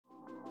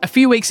A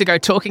few weeks ago,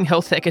 Talking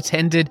Health Tech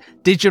attended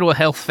Digital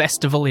Health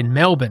Festival in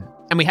Melbourne,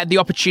 and we had the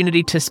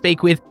opportunity to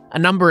speak with a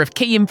number of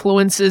key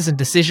influencers and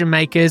decision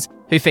makers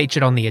who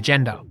featured on the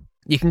agenda.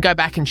 You can go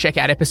back and check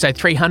out episode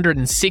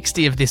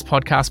 360 of this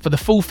podcast for the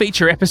full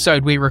feature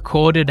episode we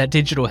recorded at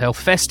Digital Health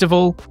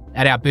Festival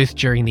at our booth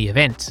during the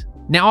event.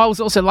 Now, I was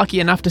also lucky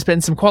enough to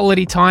spend some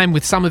quality time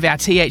with some of our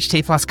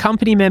THT Plus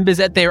company members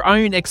at their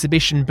own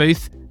exhibition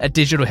booth at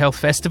Digital Health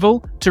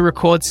Festival to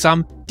record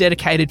some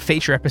dedicated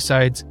feature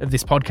episodes of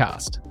this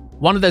podcast.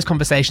 One of those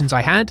conversations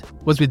I had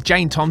was with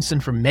Jayne Thompson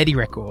from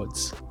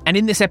MediRecords. And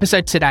in this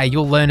episode today,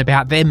 you'll learn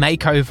about their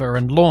makeover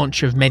and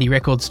launch of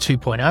MediRecords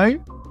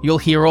 2.0. You'll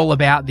hear all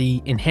about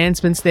the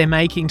enhancements they're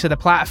making to the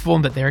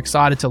platform that they're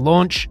excited to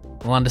launch.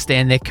 We'll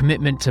understand their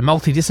commitment to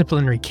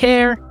multidisciplinary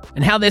care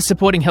and how they're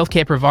supporting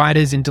healthcare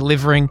providers in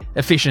delivering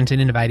efficient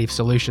and innovative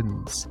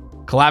solutions.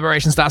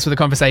 Collaboration starts with a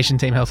conversation,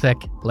 Team Health Tech.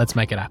 Let's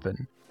make it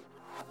happen.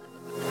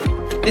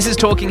 This is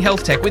Talking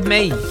Health Tech with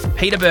me,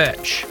 Peter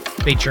Birch,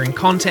 featuring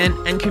content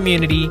and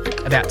community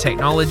about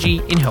technology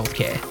in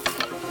healthcare.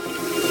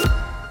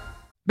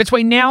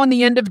 Between now and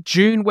the end of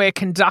June, we're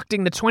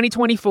conducting the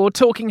 2024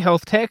 Talking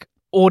Health Tech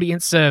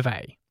audience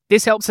survey.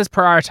 This helps us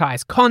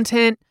prioritize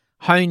content,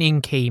 hone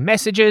in key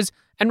messages,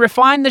 and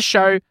refine the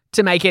show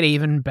to make it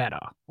even better.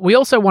 We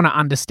also want to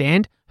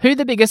understand who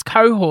the biggest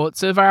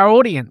cohorts of our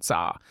audience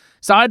are.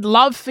 So I'd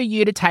love for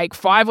you to take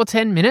 5 or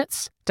 10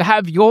 minutes to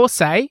have your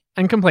say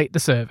and complete the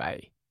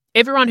survey.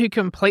 Everyone who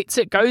completes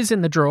it goes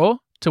in the draw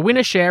to win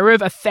a share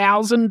of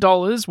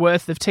 $1,000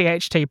 worth of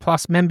THT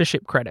Plus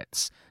membership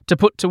credits to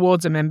put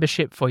towards a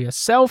membership for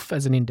yourself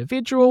as an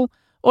individual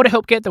or to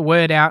help get the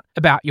word out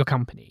about your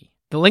company.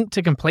 The link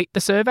to complete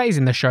the survey is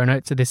in the show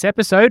notes of this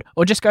episode,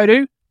 or just go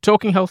to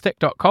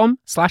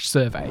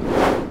talkinghealthtech.com/survey.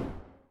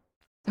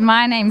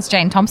 My name's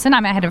Jayne Thompson.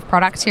 I'm a head of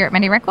product here at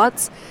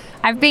MediRecords.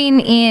 I've been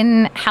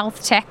in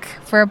health tech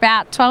for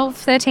about 12,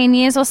 13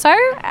 years or so.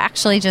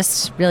 Actually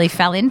just really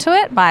fell into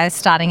it by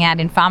starting out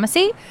in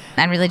pharmacy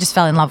and really just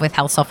fell in love with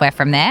health software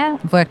from there.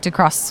 I've worked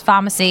across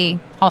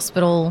pharmacy,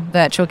 hospital,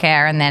 virtual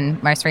care, and then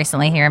most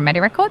recently here at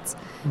MediRecords.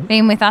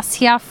 Been with us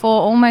here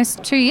for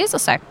almost 2 years or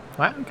so.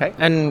 Wow, okay.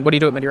 And what do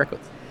you do at MediRecords?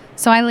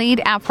 So I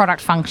lead our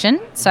product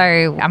function. So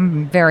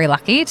I'm very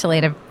lucky to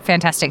lead a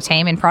fantastic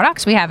team in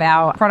product. We have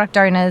our product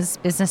owners,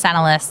 business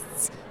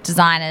analysts,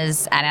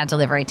 designers, and our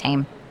delivery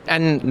team.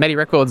 And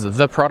MediRecords,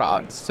 the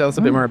product. Tell us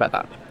a bit more about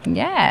that.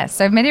 Yeah.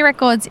 So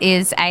MediRecords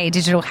is a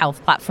digital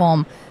health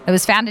platform that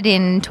was founded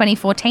in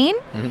 2014.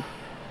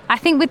 I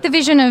think with the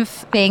vision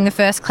of being the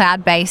first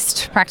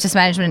cloud-based practice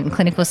management and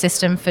clinical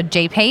system for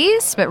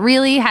GPs, but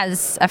really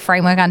has a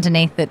framework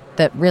underneath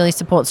that really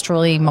supports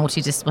truly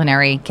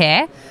multidisciplinary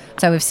care.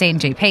 So we've seen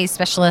GPs,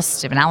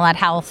 specialists, even allied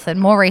health,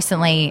 and more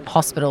recently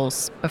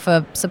hospitals, but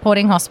for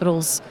supporting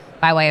hospitals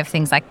by way of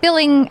things like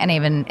billing and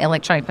even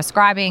electronic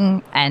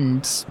prescribing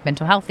and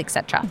mental health,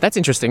 etc. That's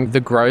interesting. The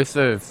growth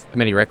of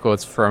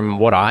MediRecords from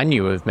what I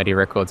knew of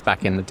MediRecords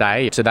back in the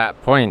day to that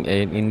point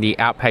in the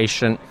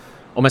outpatient,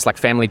 almost like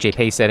family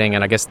GP setting,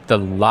 and I guess the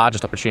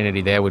largest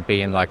opportunity there would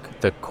be in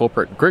like the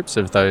corporate groups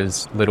of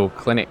those little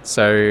clinics.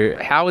 So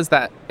how has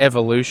that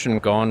evolution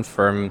gone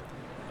from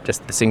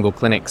just the single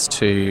clinics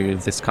to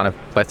this kind of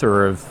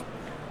plethora of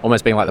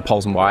almost being like the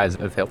poles and wires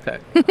of health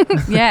tech?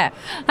 Yeah.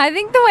 I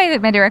think the way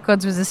that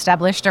MediRecords was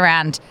established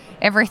around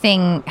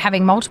everything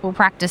having multiple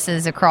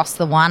practices across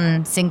the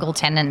one single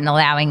tenant and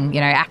allowing,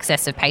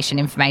 access of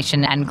patient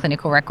information and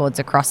clinical records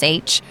across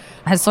each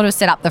has sort of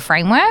set up the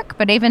framework.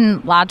 But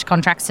even large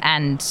contracts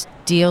and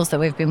deals that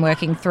we've been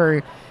working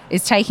through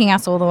is taking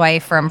us all the way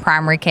from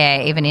primary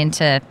care even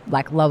into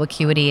like low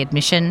acuity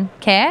admission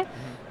care.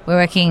 We're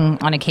working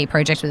on a key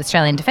project with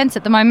Australian Defence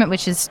at the moment,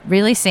 which is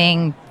really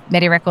seeing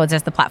MediRecords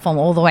as the platform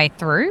all the way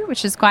through,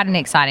 which is quite an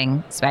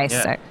exciting space.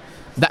 Yeah. So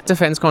that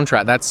defence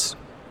contract,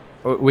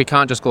 we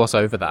can't just gloss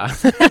over that.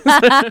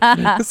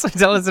 So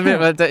tell us a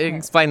bit,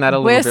 explain that a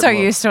little bit We're so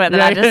more. used to it that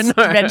I just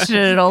mention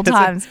it at all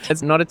times.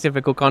 It's not a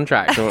typical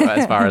contract,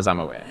 as far as I'm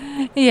aware.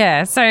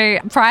 Yeah, so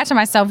prior to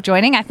myself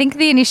joining, I think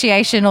the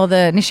initiation of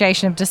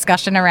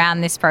discussion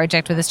around this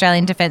project with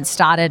Australian Defence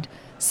started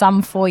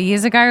some 4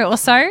 years ago or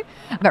so,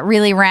 but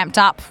really ramped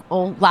up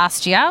all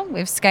last year.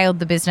 We've scaled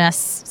the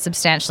business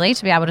substantially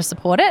to be able to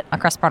support it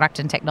across product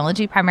and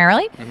technology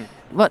primarily.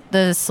 What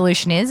the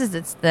solution is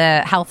it's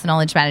the health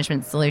knowledge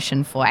management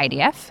solution for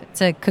ADF. It's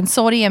a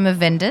consortium of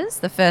vendors.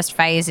 The first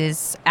phase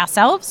is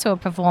ourselves who are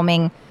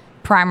performing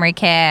primary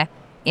care,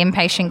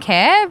 inpatient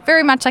care,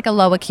 very much like a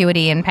low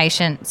acuity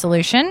inpatient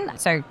solution.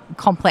 So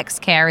complex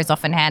care is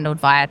often handled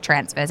via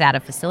transfers out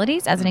of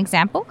facilities, as an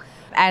example.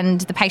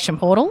 And the patient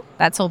portal,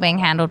 that's all being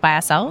handled by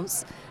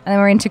ourselves. And then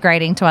we're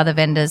integrating to other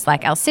vendors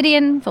like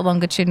Alcidion for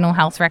longitudinal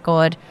health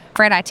record,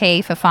 Fred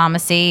IT for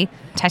pharmacy,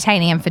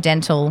 Titanium for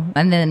dental,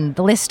 and then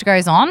the list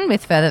goes on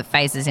with further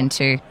phases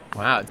into.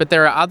 Wow. But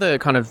there are other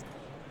kind of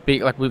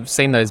big, like we've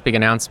seen those big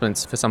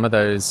announcements for some of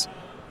those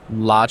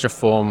larger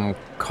form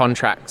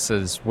contracts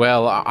as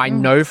well. I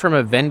know from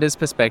a vendor's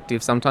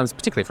perspective, sometimes,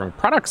 particularly from a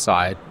product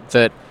side,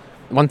 that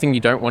one thing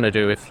you don't want to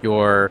do if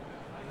you're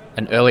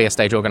an earlier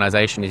stage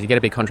organization is you get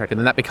a big contract and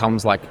then that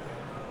becomes like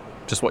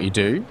just what you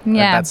do.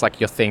 Yeah. That's like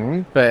your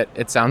thing. But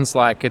it sounds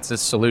like it's a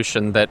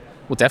solution that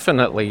will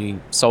definitely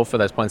solve for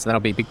those points and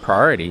that'll be a big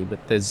priority, but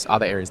there's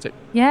other areas too.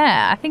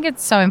 Yeah, I think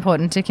it's so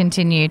important to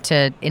continue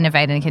to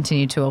innovate and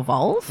continue to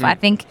evolve. I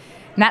think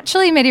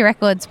naturally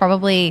MediRecords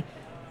probably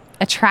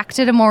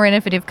attracted a more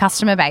innovative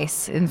customer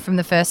base from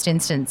the first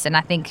instance. And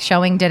I think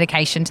showing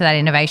dedication to that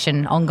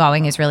innovation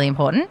ongoing is really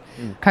important.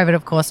 COVID,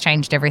 of course,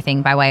 changed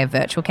everything by way of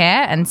virtual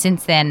care. And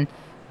since then,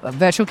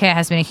 virtual care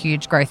has been a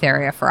huge growth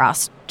area for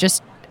us.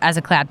 Just as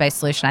a cloud-based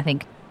solution, I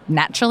think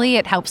naturally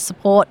it helps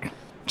support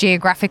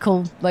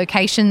geographical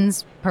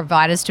locations,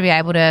 providers to be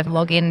able to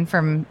log in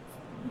from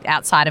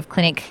outside of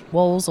clinic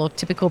walls or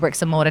typical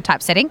bricks and mortar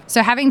type setting.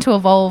 So having to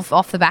evolve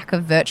off the back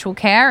of virtual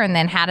care, and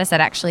then how does that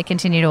actually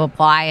continue to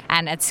apply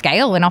and at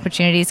scale when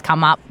opportunities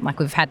come up? Like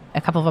we've had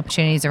a couple of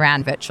opportunities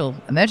around virtual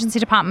emergency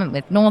department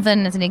with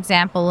Northern as an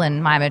example,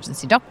 and My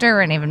Emergency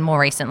Doctor, and even more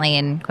recently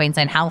in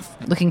Queensland Health,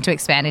 looking to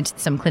expand into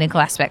some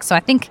clinical aspects. So I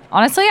think,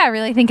 honestly, I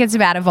really think it's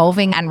about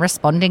evolving and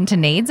responding to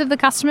needs of the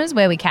customers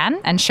where we can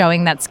and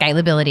showing that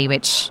scalability,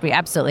 which we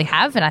absolutely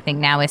have. And I think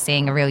now we're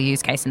seeing a real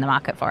use case in the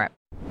market for it.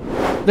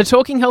 The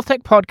Talking Health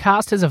Tech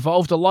podcast has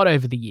evolved a lot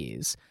over the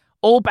years,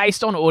 all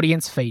based on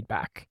audience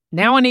feedback.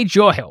 Now I need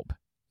your help,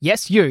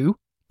 yes you,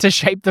 to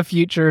shape the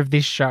future of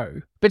this show.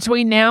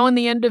 Between now and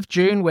the end of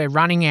June, we're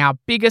running our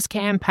biggest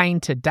campaign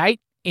to date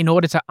in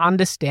order to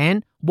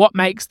understand what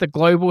makes the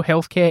global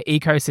healthcare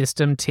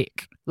ecosystem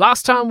tick.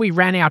 Last time we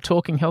ran our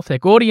Talking Health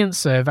Tech audience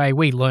survey,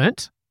 we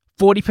learnt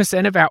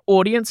 40% of our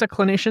audience are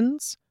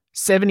clinicians,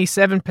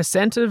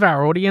 77% of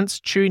our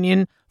audience tune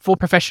in for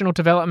professional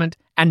development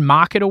and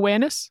market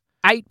awareness,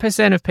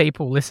 8% of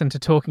people listen to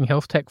Talking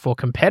Health Tech for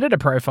competitor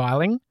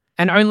profiling,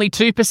 and only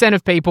 2%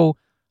 of people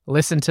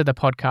listen to the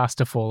podcast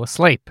to fall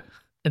asleep.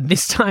 And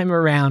this time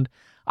around,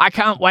 I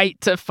can't wait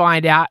to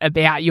find out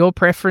about your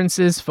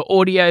preferences for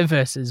audio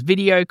versus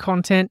video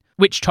content,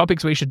 which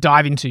topics we should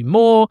dive into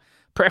more,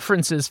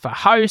 preferences for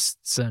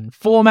hosts and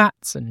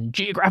formats and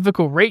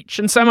geographical reach,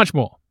 and so much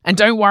more. And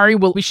don't worry,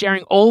 we'll be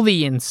sharing all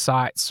the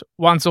insights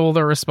once all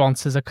the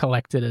responses are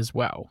collected as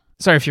well.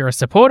 So if you're a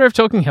supporter of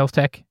Talking Health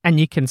Tech and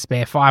you can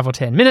spare 5 or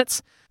 10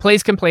 minutes,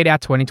 please complete our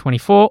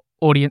 2024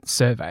 audience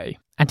survey.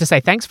 And to say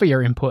thanks for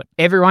your input,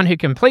 everyone who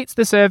completes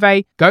the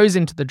survey goes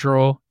into the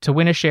draw to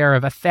win a share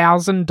of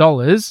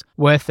 $1,000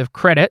 worth of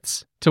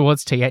credits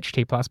towards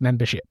THT Plus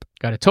membership.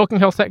 Go to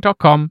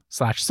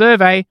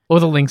talkinghealthtech.com/survey, or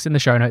the links in the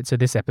show notes of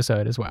this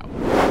episode as well.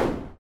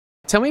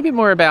 Tell me a bit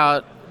more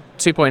about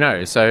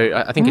 2.0. So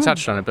I think you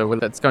touched on it, but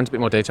let's go into a bit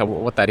more detail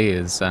what that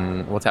is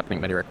and what's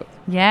happening at MediRecords.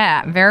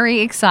 Yeah, very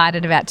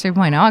excited about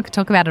 2.0. I could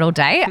talk about it all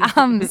day.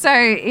 So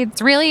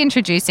it's really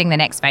introducing the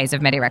next phase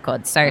of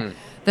MediRecords. So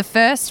the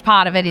first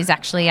part of it is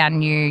actually our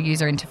new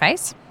user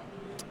interface.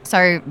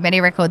 So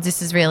MediRecords,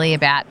 this is really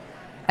about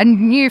a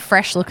new,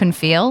 fresh look and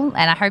feel,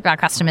 and I hope our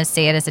customers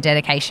see it as a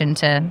dedication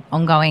to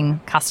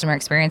ongoing customer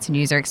experience and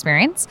user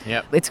experience.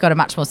 Yep. It's got a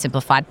much more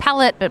simplified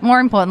palette, but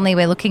more importantly,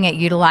 we're looking at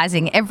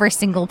utilising every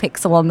single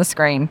pixel on the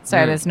screen.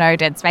 So there's no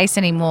dead space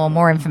anymore,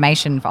 more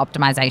information for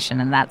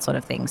optimization and that sort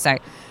of thing. So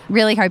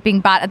really hoping,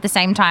 but at the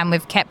same time,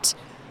 we've kept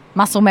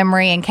muscle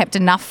memory and kept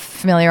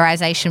enough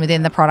familiarization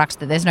within the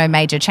product that there's no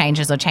major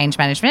changes or change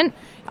management.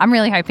 I'm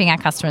really hoping our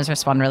customers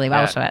respond really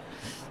well to it.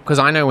 Because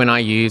I know when I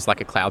use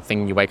like a cloud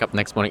thing, you wake up the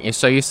next morning, you're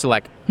so used to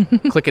like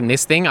clicking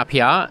this thing up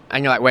here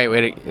and you're like,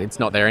 wait, it's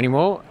not there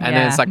anymore. And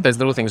then it's like those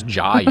little things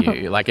jar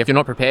you. Like if you're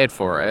not prepared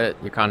for it,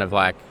 you're kind of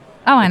like,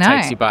 oh, I know. It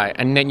takes you by.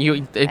 And then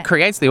it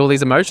creates all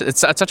these emotions.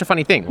 It's such a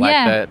funny thing,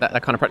 like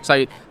that kind of project. So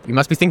you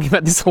must be thinking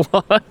about this a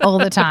lot. All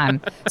the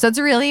time. So it's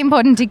really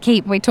important to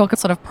keep, we talk of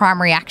sort of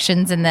primary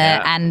actions and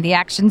the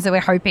actions that we're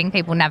hoping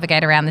people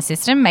navigate around the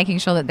system, making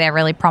sure that they're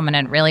really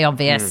prominent, really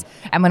obvious,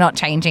 and we're not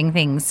changing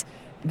things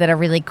that are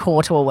really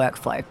core to a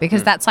workflow,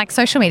 because that's like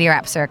social media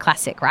apps are a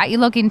classic, right? You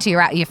log into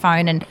your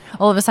phone and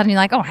all of a sudden you're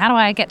like, oh, how do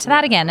I get to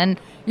that again? And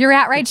you're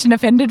outraged and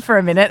offended for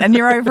a minute and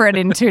you're over it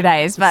in 2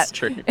 days. But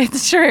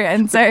it's true.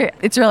 And so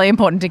it's really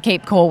important to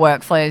keep core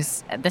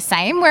workflows the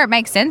same where it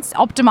makes sense,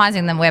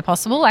 optimizing them where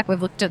possible. Like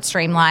we've looked at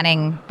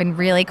streamlining, been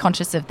really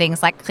conscious of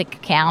things like click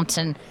count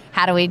and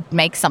how do we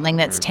make something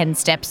that's 10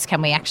 steps?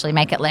 Can we actually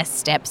make it less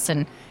steps?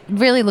 And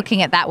really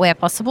looking at that where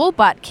possible,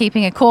 but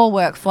keeping a core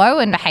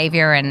workflow and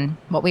behavior and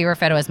what we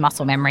refer to as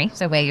muscle memory,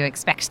 so where you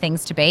expect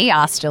things to be,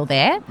 are still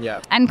there. Yeah.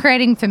 And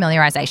creating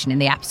familiarization in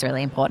the app's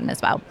really important as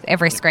well.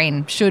 Every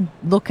screen should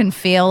look and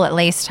feel at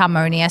least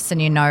harmonious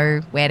and you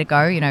know where to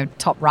go. You know,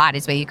 top right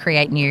is where you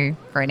create new,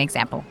 for an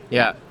example.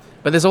 Yeah.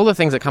 But there's all the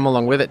things that come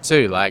along with it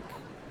too, like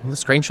all the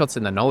screenshots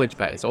in the knowledge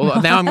base.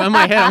 Now I'm in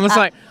my head, I'm just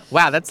like,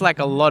 wow, that's like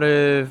a lot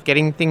of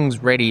getting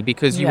things ready,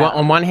 because you want,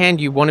 on one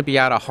hand, you want to be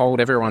able to hold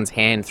everyone's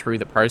hand through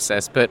the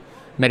process, but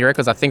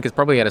MediRecords, I think, is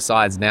probably at a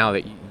size now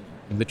that you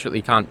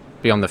literally can't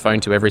be on the phone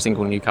to every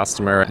single new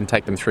customer and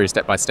take them through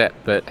step by step.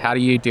 But how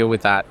do you deal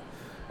with that?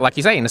 Like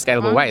you say, in a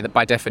scalable way, that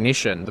by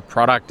definition, the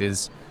product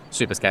is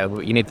super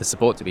scalable. You need the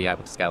support to be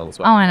able to scale as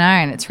well. Oh, I know.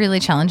 And it's really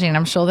challenging.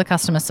 I'm sure the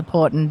customer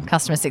support and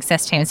customer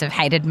success teams have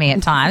hated me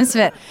at times.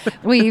 But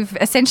we've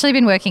essentially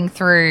been working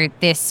through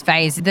this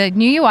phase. The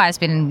new UI has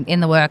been in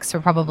the works for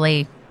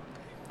probably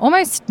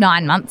almost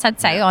 9 months,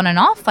 I'd say, on and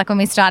off. Like when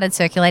we started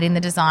circulating the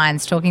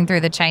designs, talking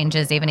through the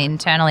changes, even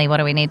internally, what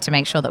do we need to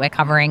make sure that we're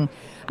covering?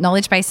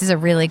 Knowledge base is a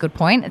really good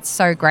point. It's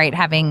so great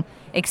having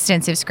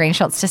extensive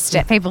screenshots to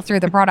step people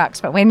through the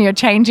product. But when you're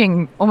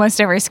changing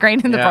almost every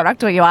screen in the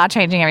product, or you are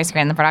changing every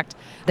screen in the product,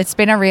 it's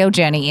been a real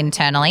journey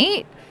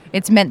internally.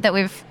 It's meant that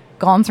we've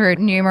gone through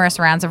numerous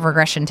rounds of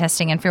regression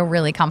testing and feel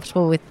really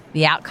comfortable with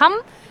the outcome.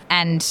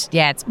 And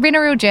yeah, it's been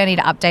a real journey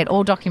to update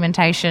all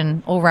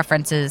documentation, all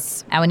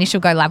references. Our initial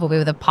go live will be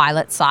with a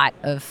pilot site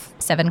of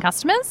 7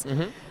 customers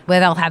where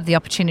they'll have the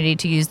opportunity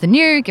to use the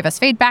new, give us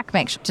feedback,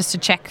 make sure just to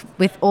check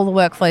with all the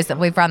workflows that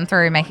we've run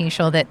through, making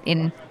sure that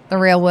in the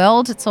real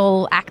world it's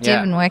all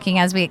active and working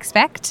as we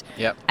expect.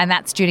 And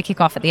that's due to kick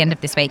off at the end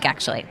of this week,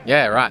 actually.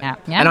 Yeah, right. Yeah.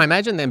 And I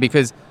imagine then,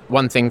 because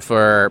one thing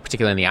for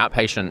particularly in the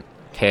outpatient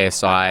care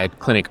side,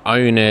 clinic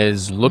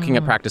owners looking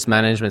at practice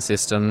management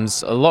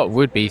systems, a lot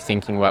would be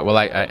thinking, well,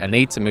 I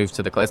need to move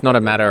to the cloud. It's not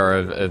a matter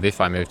of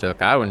if I move to the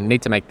cloud. I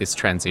need to make this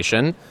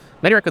transition.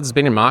 MediRecords has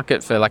been in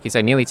market for, like you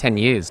say, nearly 10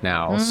 years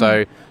now.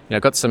 So,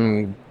 got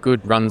some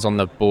good runs on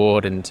the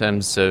board in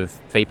terms of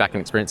feedback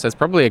and experience. So it's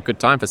probably a good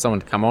time for someone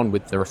to come on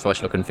with the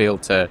refresh look and feel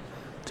to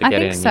get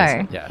in and use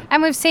it. Yeah.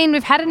 And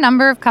we've had a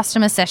number of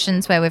customer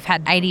sessions where we've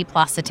had 80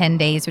 plus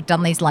attendees. We've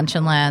done these lunch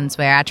and learns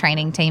where our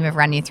training team have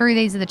run you through,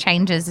 these are the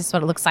changes, this is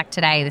what it looks like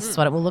today, this is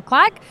what it will look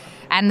like.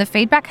 And the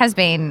feedback has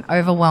been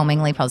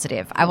overwhelmingly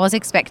positive. I was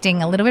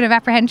expecting a little bit of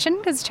apprehension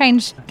because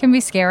change can be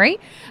scary,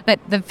 but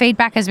the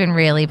feedback has been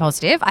really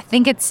positive. I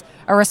think it's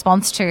a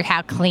response to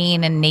how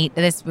clean and neat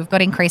it is. We've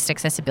got increased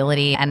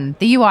accessibility, and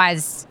the UI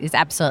is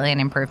absolutely an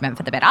improvement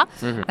for the better.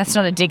 That's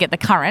not a dig at the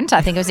current.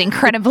 I think it was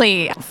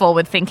incredibly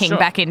forward thinking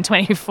back in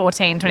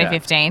 2014,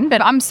 2015.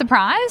 But I'm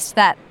surprised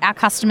that our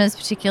customers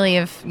particularly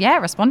have,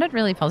 responded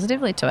really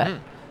positively to it.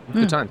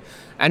 Good time.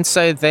 And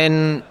so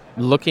then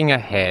looking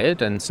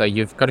ahead, and so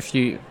you've got a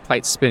few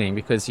plates spinning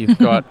because you've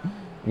got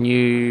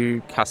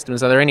new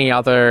customers. Are there any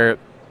other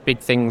big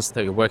things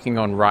that you're working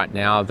on right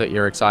now that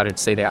you're excited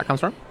to see the outcomes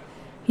from?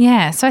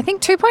 Yeah, so I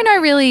think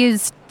 2.0 really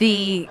is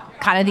the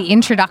kind of the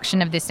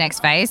introduction of this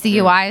next phase. The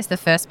UI is the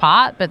first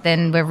part, but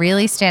then we're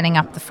really standing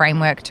up the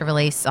framework to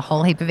release a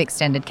whole heap of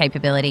extended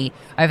capability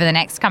over the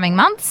next coming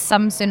months,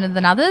 some sooner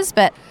than others,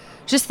 but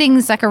just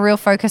things like a real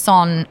focus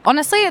on,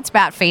 honestly, it's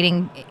about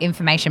feeding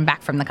information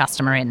back from the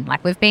customer in.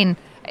 Like we've been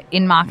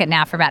in market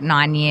now for about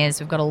 9 years.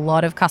 We've got a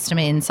lot of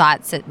customer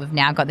insights that we've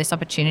now got this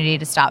opportunity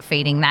to start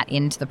feeding that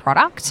into the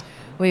product.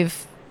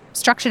 We've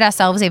structured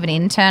ourselves even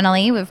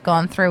internally. We've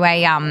gone through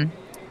a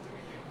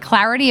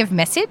clarity of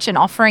message and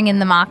offering in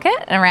the market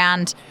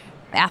around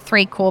our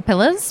 3 core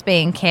pillars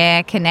being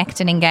care, connect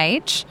and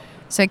engage.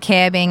 So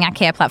care being our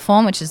care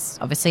platform, which is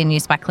obviously in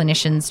use by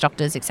clinicians,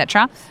 doctors,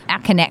 etc. Our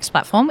Connect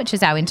platform, which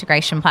is our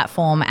integration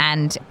platform,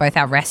 and both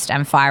our REST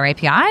and FHIR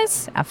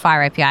APIs. Our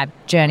FHIR API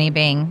journey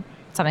being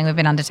something we've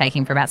been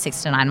undertaking for about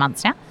 6 to 9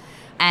 months now.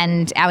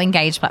 And our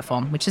Engage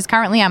platform, which is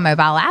currently our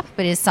mobile app,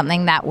 but is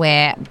something that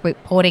we're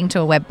porting to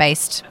a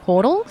web-based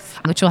portal,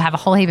 which will have a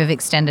whole heap of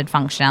extended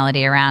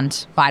functionality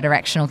around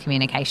bi-directional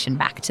communication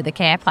back to the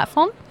care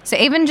platform. So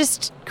even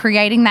just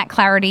creating that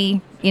clarity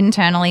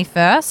internally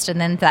first and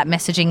then that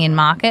messaging in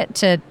market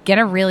to get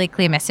a really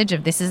clear message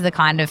of this is the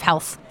kind of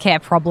healthcare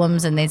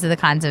problems and these are the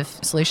kinds of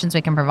solutions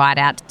we can provide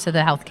out to the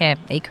healthcare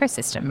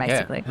ecosystem,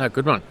 basically. Yeah, no,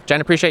 good one. Jayne,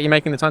 appreciate you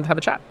making the time to have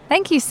a chat.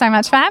 Thank you so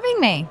much for having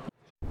me.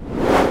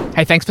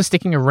 Hey, thanks for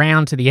sticking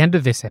around to the end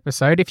of this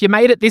episode. If you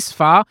made it this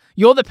far,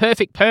 you're the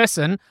perfect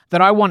person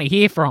that I want to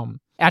hear from.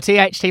 Our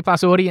THT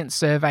Plus audience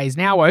survey is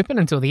now open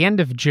until the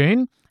end of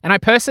June, and I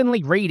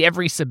personally read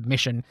every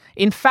submission.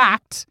 In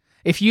fact,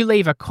 if you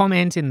leave a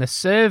comment in the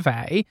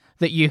survey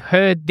that you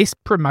heard this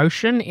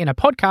promotion in a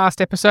podcast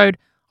episode,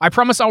 I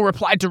promise I'll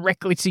reply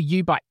directly to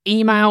you by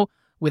email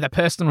with a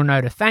personal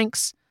note of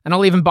thanks, and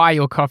I'll even buy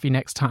you a coffee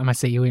next time I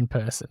see you in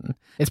person.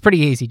 It's pretty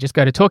easy. Just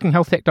go to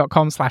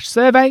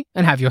talkinghealthtech.com/survey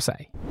and have your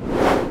say.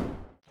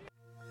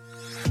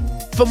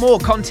 For more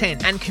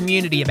content and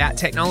community about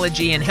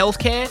technology and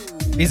healthcare,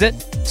 visit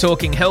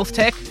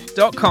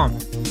talkinghealthtech.com.